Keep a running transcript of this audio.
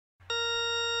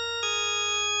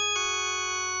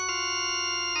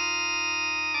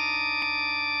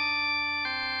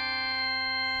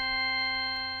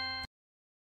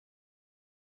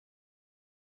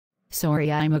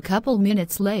Sorry, I'm a couple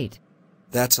minutes late.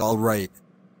 That's alright.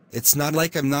 It's not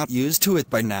like I'm not used to it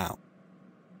by now.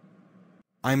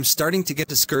 I'm starting to get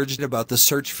discouraged about the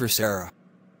search for Sarah.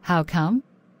 How come?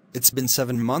 It's been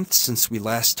 7 months since we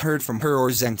last heard from her or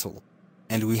Zentel,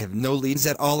 and we have no leads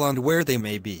at all on where they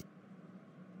may be.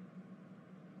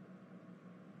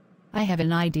 I have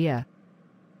an idea.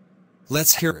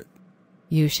 Let's hear it.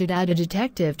 You should add a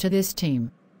detective to this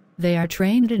team. They are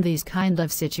trained in these kind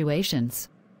of situations.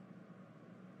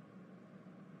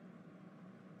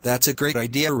 That's a great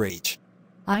idea, Rach.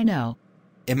 I know.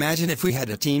 Imagine if we had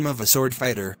a team of a sword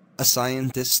fighter, a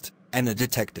scientist, and a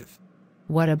detective.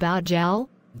 What about Jal?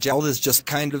 Jal is just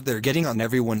kind of there getting on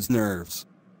everyone's nerves.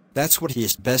 That's what he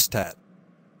is best at.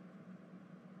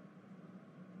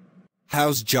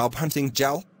 How's job hunting,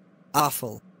 Jal?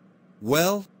 Awful.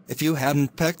 Well, if you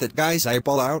hadn't pecked that guy's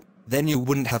eyeball out, then you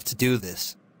wouldn't have to do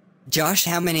this. Josh,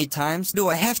 how many times do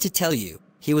I have to tell you?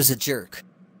 He was a jerk.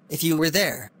 If you were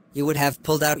there, you would have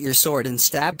pulled out your sword and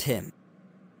stabbed him.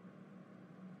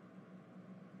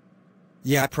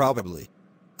 Yeah, probably.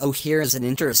 Oh, here's an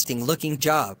interesting looking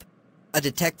job. A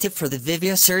detective for the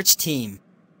Vivia search team.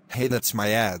 Hey, that's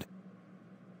my ad.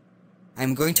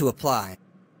 I'm going to apply.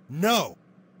 No!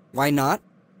 Why not?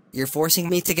 You're forcing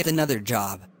me to get another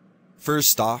job.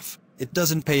 First off, it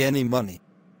doesn't pay any money.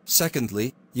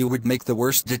 Secondly, you would make the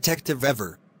worst detective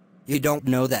ever. You don't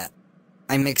know that.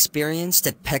 I'm experienced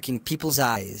at pecking people's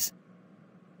eyes.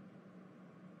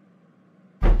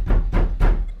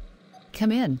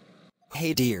 Come in.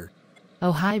 Hey dear.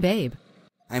 Oh, hi, babe.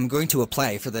 I'm going to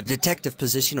apply for the detective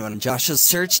position on Josh's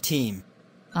search team.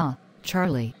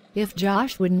 Charlie, if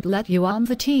Josh wouldn't let you on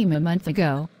the team a month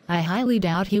ago, I highly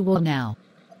doubt he will now.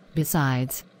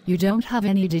 Besides, you don't have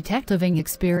any detectiving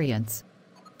experience.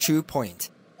 True point.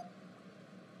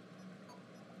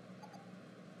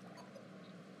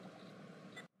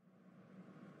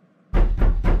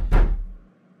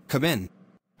 Come in.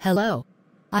 Hello.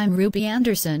 I'm Ruby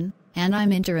Anderson, and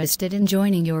I'm interested in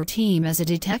joining your team as a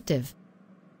detective.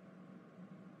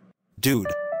 Dude,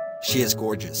 she is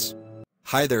gorgeous.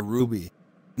 Hi there, Ruby.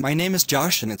 My name is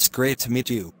Josh and it's great to meet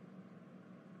you.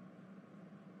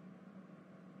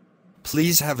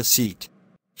 Please have a seat.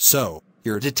 So,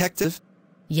 you're a detective?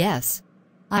 Yes.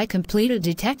 I completed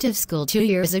detective school 2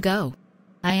 years ago.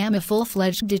 I am a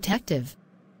full-fledged detective.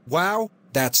 Wow,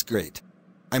 that's great.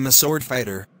 I'm a sword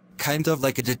fighter, kind of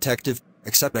like a detective,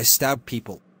 except I stab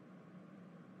people.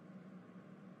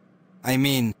 I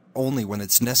mean, only when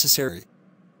it's necessary.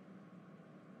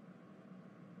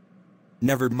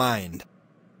 Never mind.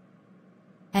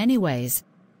 Anyways.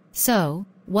 So,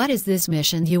 what is this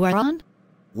mission you are on?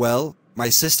 Well, my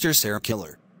sister's Sarah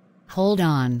Killer. Hold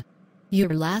on. Your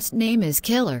last name is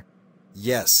Killer.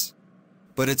 Yes.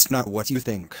 But it's not what you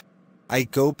think. I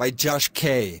go by Josh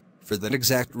K, for that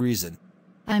exact reason.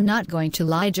 I'm not going to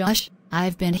lie, Josh.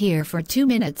 I've been here for 2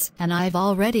 minutes and I've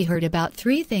already heard about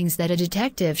 3 things that a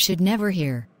detective should never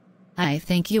hear. I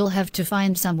think you'll have to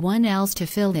find someone else to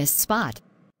fill this spot.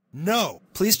 No!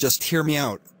 Please just hear me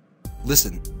out.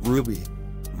 Listen, Ruby.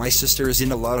 My sister is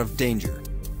in a lot of danger.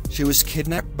 She was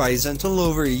kidnapped by Zentel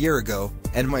over a year ago,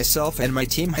 and myself and my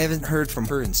team haven't heard from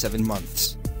her in 7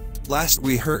 months. Last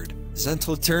we heard,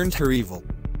 Zentel turned her evil.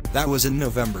 That was in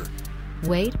November.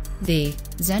 Wait, the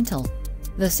Zentel?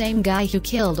 The same guy who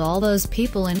killed all those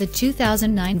people in the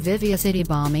 2009 Vivia city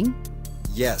bombing?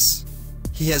 Yes.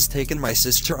 He has taken my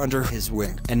sister under his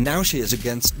wing, and now she is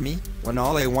against me, when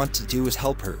all I want to do is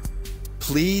help her.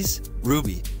 Please,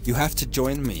 Ruby, you have to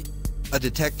join me. A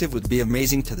detective would be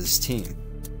amazing to this team.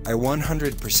 I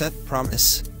 100%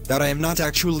 promise that I am not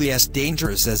actually as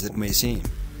dangerous as it may seem.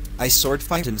 I sword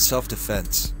fight in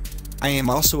self-defense. I am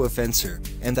also a fencer,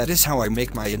 and that is how I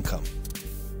make my income.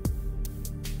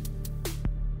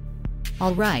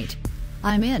 Alright.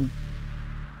 I'm in.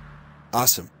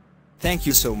 Awesome. Thank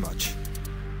you so much.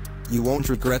 You won't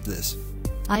regret this.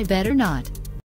 I better not.